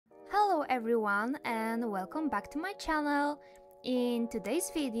everyone and welcome back to my channel. In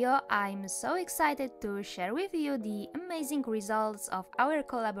today's video, I'm so excited to share with you the amazing results of our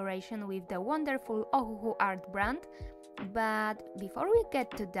collaboration with the wonderful Ohuhu art brand. But before we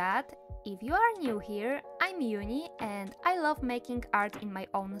get to that, if you are new here, I'm Uni and I love making art in my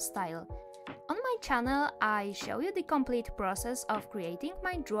own style. On my channel, I show you the complete process of creating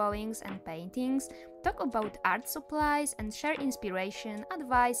my drawings and paintings, talk about art supplies and share inspiration,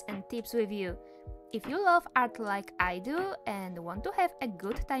 advice and tips with you. If you love art like I do and want to have a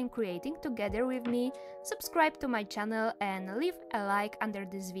good time creating together with me, subscribe to my channel and leave a like under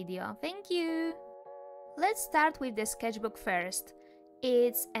this video. Thank you! Let's start with the sketchbook first.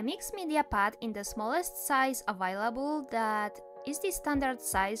 It's a mixed media pad in the smallest size available that is the standard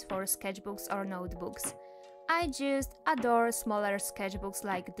size for sketchbooks or notebooks. I just adore smaller sketchbooks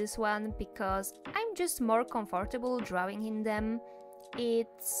like this one because I'm just more comfortable drawing in them.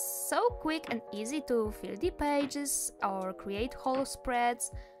 It's so quick and easy to fill the pages or create whole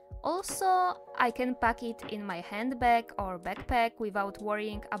spreads. Also, I can pack it in my handbag or backpack without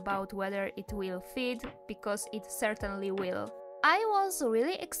worrying about whether it will fit, because it certainly will. I was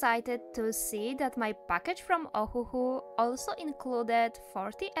really excited to see that my package from Ohuhu also included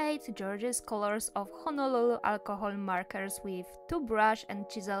 48 gorgeous colors of Honolulu alcohol markers with 2 brush and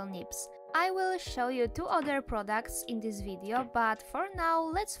chisel nibs. I will show you 2 other products in this video, but for now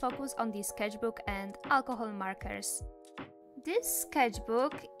let's focus on the sketchbook and alcohol markers. This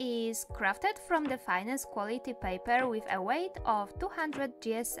sketchbook is crafted from the finest quality paper with a weight of 200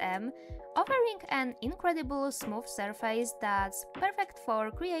 GSM, offering an incredible smooth surface that's perfect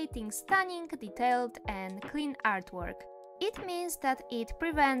for creating stunning, detailed and clean artwork. It means that it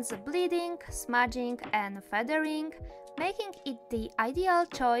prevents bleeding, smudging and feathering, making it the ideal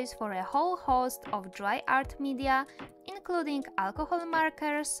choice for a whole host of dry art media, including alcohol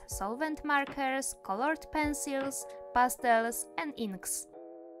markers, solvent markers, colored pencils, pastels and inks.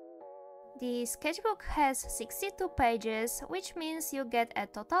 The sketchbook has 62 pages, which means you get a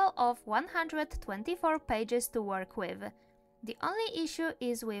total of 124 pages to work with. The only issue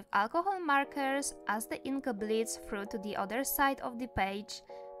is with alcohol markers, as the ink bleeds through to the other side of the page,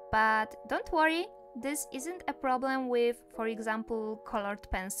 but don't worry, this isn't a problem with, for example, colored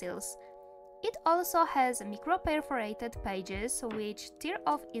pencils. It also has micro-perforated pages which tear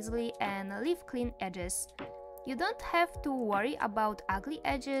off easily and leave clean edges. You don't have to worry about ugly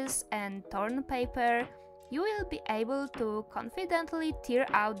edges and torn paper. You will be able to confidently tear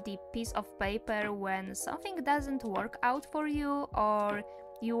out the piece of paper when something doesn't work out for you or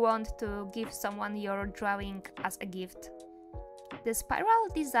you want to give someone your drawing as a gift. The spiral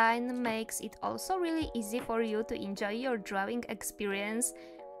design makes it also really easy for you to enjoy your drawing experience.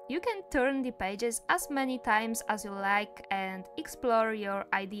 You can turn the pages as many times as you like and explore your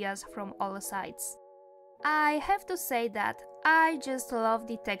ideas from all sides. I have to say that I just love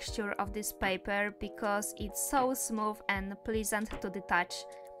the texture of this paper because it's so smooth and pleasant to the touch.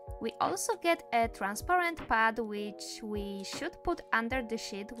 We also get a transparent pad which we should put under the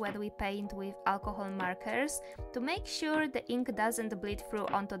sheet when we paint with alcohol markers to make sure the ink doesn't bleed through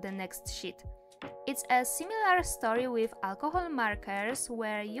onto the next sheet. It's a similar story with alcohol markers,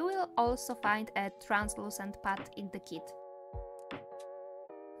 where you will also find a translucent pad in the kit.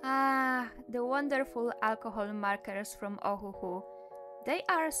 The wonderful alcohol markers from Ohuhu. They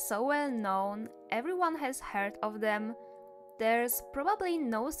are so well known, everyone has heard of them. There's probably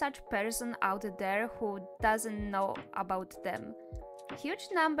no such person out there who doesn't know about them. Huge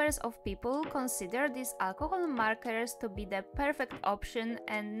numbers of people consider these alcohol markers to be the perfect option,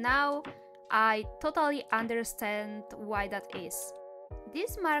 and now I totally understand why that is.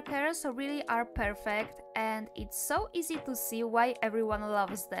 These markers really are perfect, and it's so easy to see why everyone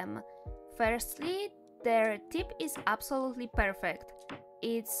loves them. Firstly, their tip is absolutely perfect.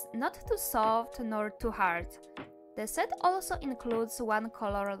 It's not too soft nor too hard. The set also includes one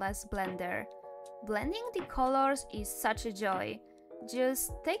colorless blender. Blending the colors is such a joy.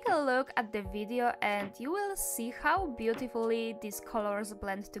 Just take a look at the video and you will see how beautifully these colors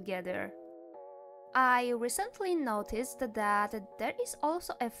blend together. I recently noticed that there is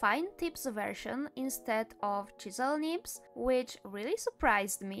also a fine tips version instead of chisel nibs, which really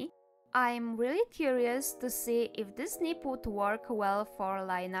surprised me. I'm really curious to see if this nib would work well for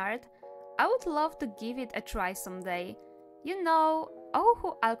line art. I would love to give it a try someday. You know,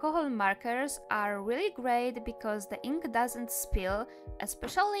 Ohuhu alcohol markers are really great because the ink doesn't spill,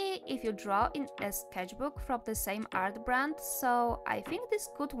 especially if you draw in a sketchbook from the same art brand, so I think this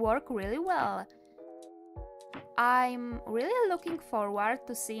could work really well. I'm really looking forward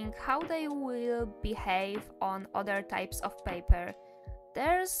to seeing how they will behave on other types of paper.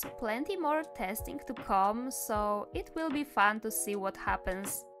 There's plenty more testing to come, so it will be fun to see what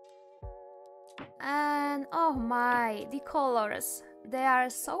happens. And oh my, the colors! They are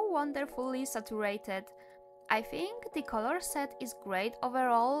so wonderfully saturated. I think the color set is great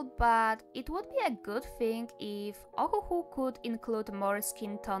overall, but it would be a good thing if Ohuhu could include more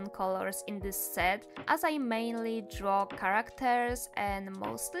skin tone colors in this set, as I mainly draw characters and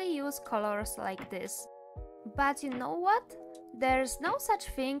mostly use colors like this. But you know what? There's no such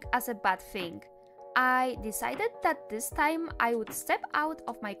thing as a bad thing. I decided that this time I would step out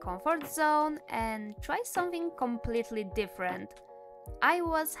of my comfort zone and try something completely different. I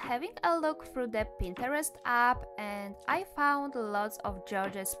was having a look through the Pinterest app and I found lots of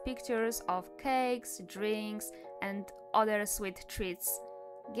George's pictures of cakes, drinks and other sweet treats.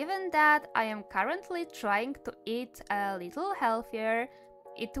 Given that I am currently trying to eat a little healthier,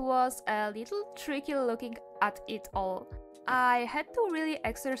 it was a little tricky looking at it all. I had to really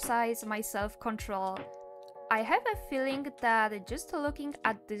exercise my self-control. I have a feeling that just looking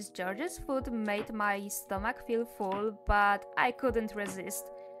at this George's food made my stomach feel full, but I couldn't resist.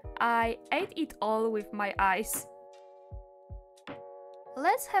 I ate it all with my eyes.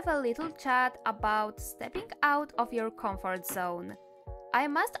 Let's have a little chat about stepping out of your comfort zone. I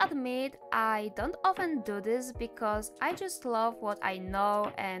must admit, I don't often do this because I just love what I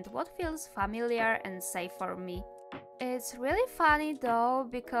know and what feels familiar and safe for me. It's really funny though,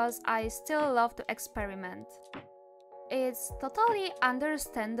 because I still love to experiment. It's totally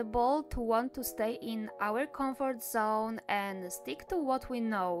understandable to want to stay in our comfort zone and stick to what we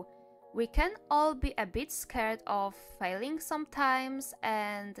know. We can all be a bit scared of failing sometimes,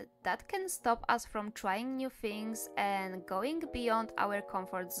 and that can stop us from trying new things and going beyond our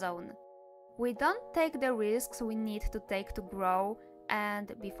comfort zone. We don't take the risks we need to take to grow,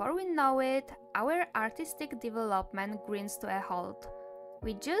 and before we know it, our artistic development grinds to a halt.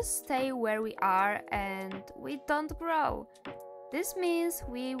 We just stay where we are and we don't grow. This means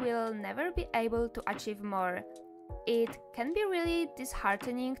we will never be able to achieve more. It can be really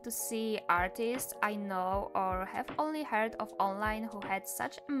disheartening to see artists I know or have only heard of online who had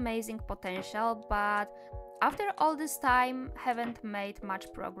such amazing potential, but after all this time haven't made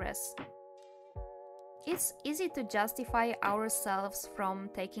much progress. It's easy to justify ourselves from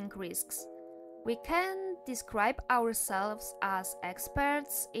taking risks. We can describe ourselves as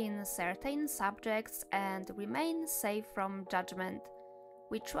experts in certain subjects and remain safe from judgment.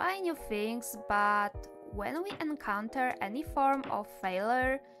 We try new things, but when we encounter any form of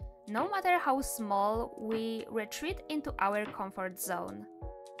failure, no matter how small, we retreat into our comfort zone.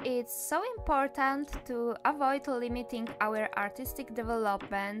 It's so important to avoid limiting our artistic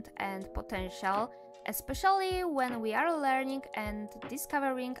development and potential, especially when we are learning and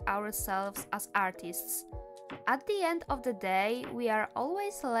discovering ourselves as artists. At the end of the day, we are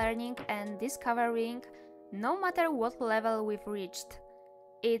always learning and discovering, no matter what level we've reached.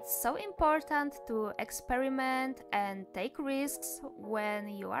 It's so important to experiment and take risks when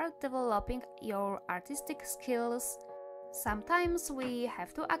you are developing your artistic skills. Sometimes we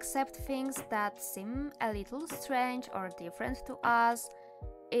have to accept things that seem a little strange or different to us.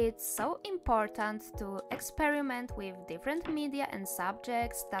 It's so important to experiment with different media and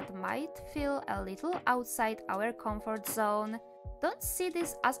subjects that might feel a little outside our comfort zone. Don't see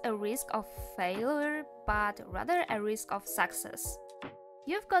this as a risk of failure, but rather a risk of success.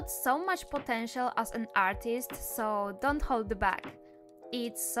 You've got so much potential as an artist, so don't hold back.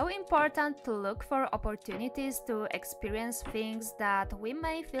 It's so important to look for opportunities to experience things that we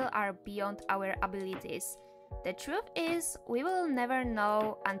may feel are beyond our abilities. The truth is, we will never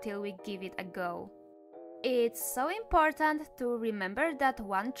know until we give it a go. It's so important to remember that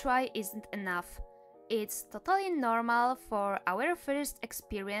one try isn't enough. It's totally normal for our first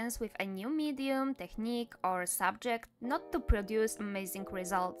experience with a new medium, technique or subject not to produce amazing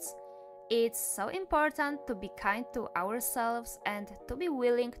results. It's so important to be kind to ourselves and to be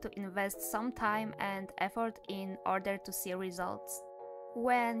willing to invest some time and effort in order to see results.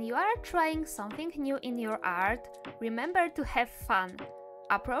 When you are trying something new in your art, remember to have fun.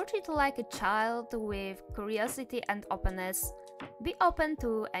 Approach it like a child with curiosity and openness. Be open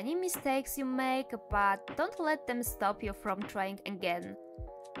to any mistakes you make, but don't let them stop you from trying again.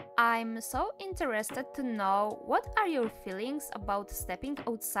 I'm so interested to know, what are your feelings about stepping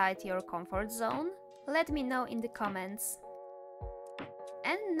outside your comfort zone? Let me know in the comments.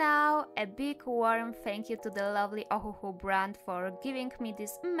 And now, a big warm thank you to the lovely Ohuhu brand for giving me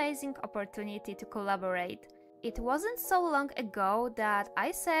this amazing opportunity to collaborate. It wasn't so long ago that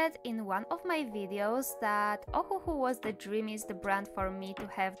I said in one of my videos that Ohuhu was the dreamiest brand for me to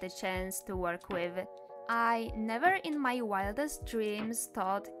have the chance to work with. I never in my wildest dreams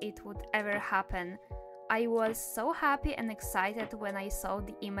thought it would ever happen. I was so happy and excited when I saw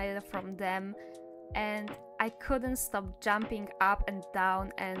the email from them, and I couldn't stop jumping up and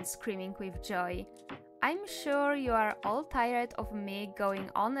down and screaming with joy. I'm sure you are all tired of me going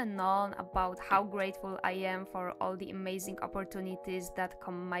on and on about how grateful I am for all the amazing opportunities that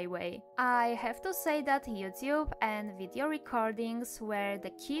come my way. I have to say that YouTube and video recordings were the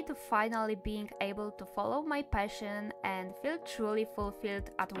key to finally being able to follow my passion and feel truly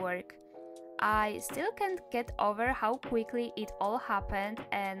fulfilled at work. I still can't get over how quickly it all happened,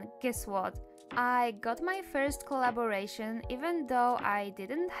 and guess what? I got my first collaboration even though I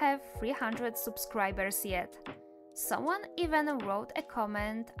didn't have 300 subscribers yet. Someone even wrote a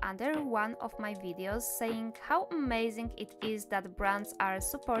comment under one of my videos saying how amazing it is that brands are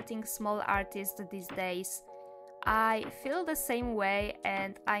supporting small artists these days. I feel the same way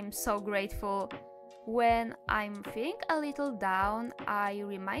and I'm so grateful. When I'm feeling a little down, I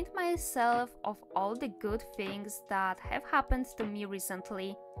remind myself of all the good things that have happened to me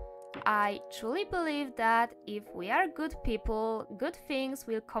recently. I truly believe that if we are good people, good things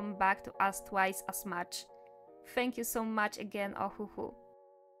will come back to us twice as much. Thank you so much again, Ohuhu.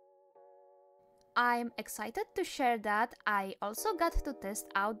 I'm excited to share that I also got to test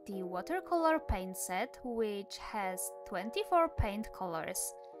out the watercolor paint set, which has 24 paint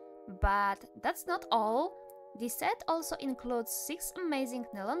colors. But that's not all. The set also includes 6 amazing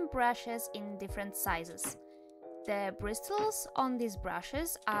nylon brushes in different sizes. The bristles on these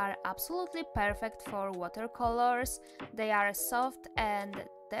brushes are absolutely perfect for watercolors. They are soft and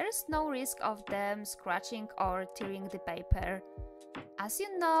there's no risk of them scratching or tearing the paper. As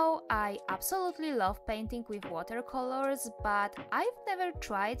you know, I absolutely love painting with watercolors, but I've never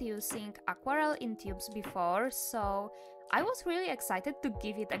tried using aquarelle in tubes before, so I was really excited to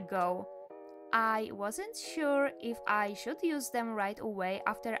give it a go. I wasn't sure if I should use them right away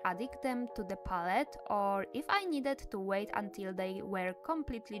after adding them to the palette or if I needed to wait until they were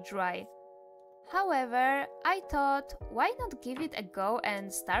completely dry. However, I thought, why not give it a go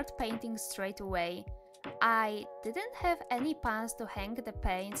and start painting straight away? I didn't have any pans to hang the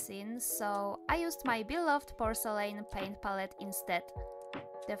paints in, so I used my beloved porcelain paint palette instead.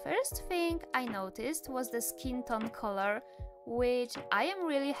 The first thing I noticed was the skin tone color, which I am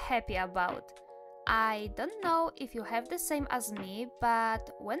really happy about. I don't know if you have the same as me, but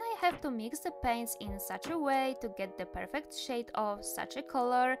when I have to mix the paints in such a way to get the perfect shade of such a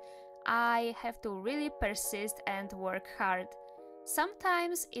color, I have to really persist and work hard.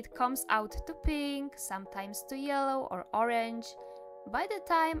 Sometimes it comes out to pink, sometimes to yellow or orange. By the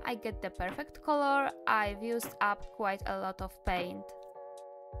time I get the perfect color, I've used up quite a lot of paint.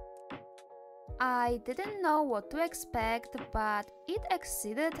 I didn't know what to expect, but it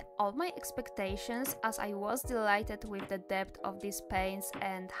exceeded all my expectations as I was delighted with the depth of these paints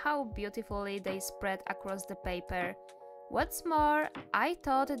and how beautifully they spread across the paper. What's more, I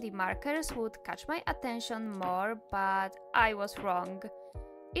thought the markers would catch my attention more, but I was wrong.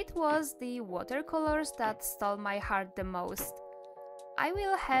 It was the watercolors that stole my heart the most. I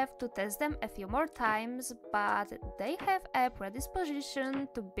will have to test them a few more times, but they have a predisposition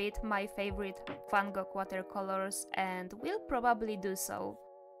to beat my favorite Van Gogh watercolors and will probably do so.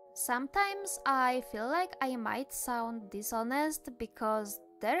 Sometimes I feel like I might sound dishonest because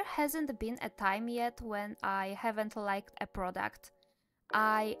there hasn't been a time yet when I haven't liked a product.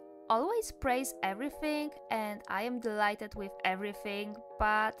 I always praise everything and I am delighted with everything,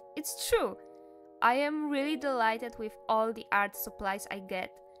 but it's true. I am really delighted with all the art supplies I get.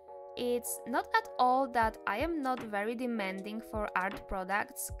 It's not at all that I am not very demanding for art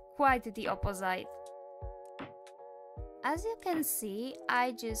products, quite the opposite. As you can see,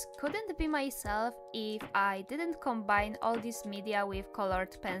 I just couldn't be myself if I didn't combine all this media with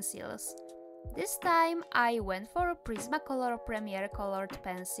colored pencils. This time I went for Prismacolor Premier colored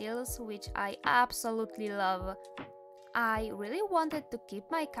pencils, which I absolutely love. I really wanted to keep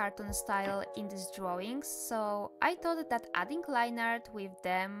my cartoon style in these drawings, so I thought that adding line art with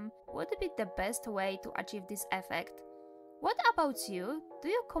them would be the best way to achieve this effect. What about you? Do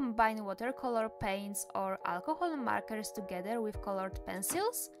you combine watercolor paints or alcohol markers together with colored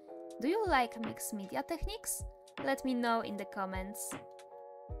pencils? Do you like mixed media techniques? Let me know in the comments.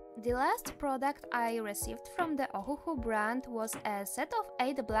 The last product I received from the Ohuhu brand was a set of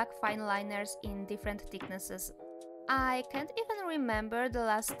 8 black fine liners in different thicknesses. I can't even remember the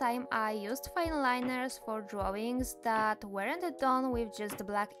last time I used fine liners for drawings that weren't done with just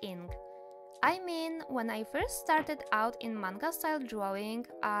black ink. I mean, when I first started out in manga style drawing,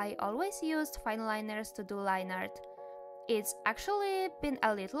 I always used fine liners to do line art. It's actually been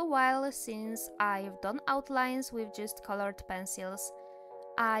a little while since I've done outlines with just colored pencils.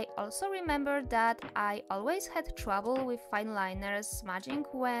 I also remember that I always had trouble with fine liners smudging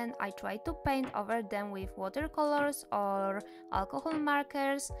when I tried to paint over them with watercolors or alcohol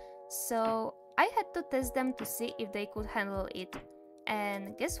markers, so I had to test them to see if they could handle it.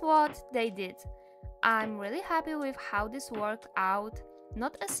 And guess what? They did. I'm really happy with how this worked out.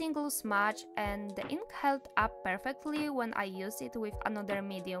 Not a single smudge, and the ink held up perfectly when I used it with another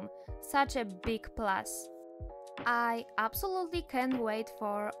medium. Such a big plus. I absolutely can't wait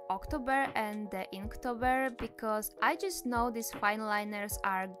for October and the Inktober because I just know these fine liners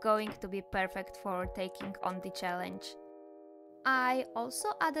are going to be perfect for taking on the challenge. I also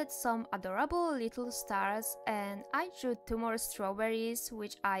added some adorable little stars and I drew 2 more strawberries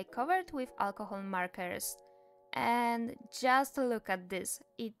which I covered with alcohol markers. And just look at this,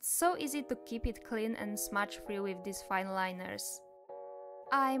 it's so easy to keep it clean and smudge free with these fine liners.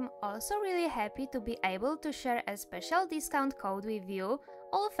 I'm also really happy to be able to share a special discount code with you,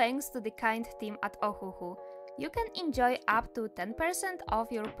 all thanks to the kind team at Ohuhu. You can enjoy up to 10%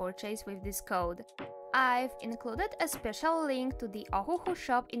 off your purchase with this code. I've included a special link to the Ohuhu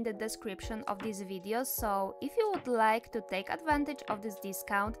shop in the description of this video, so if you would like to take advantage of this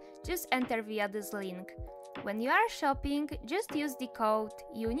discount, just enter via this link. When you are shopping, just use the code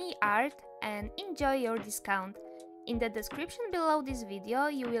UNIART and enjoy your discount. In the description below this video,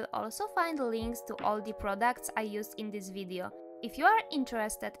 you will also find links to all the products I used in this video. If you are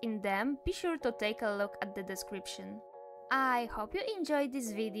interested in them, be sure to take a look at the description. I hope you enjoyed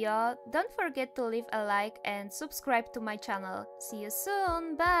this video. Don't forget to leave a like and subscribe to my channel. See you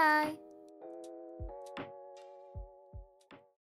soon, bye!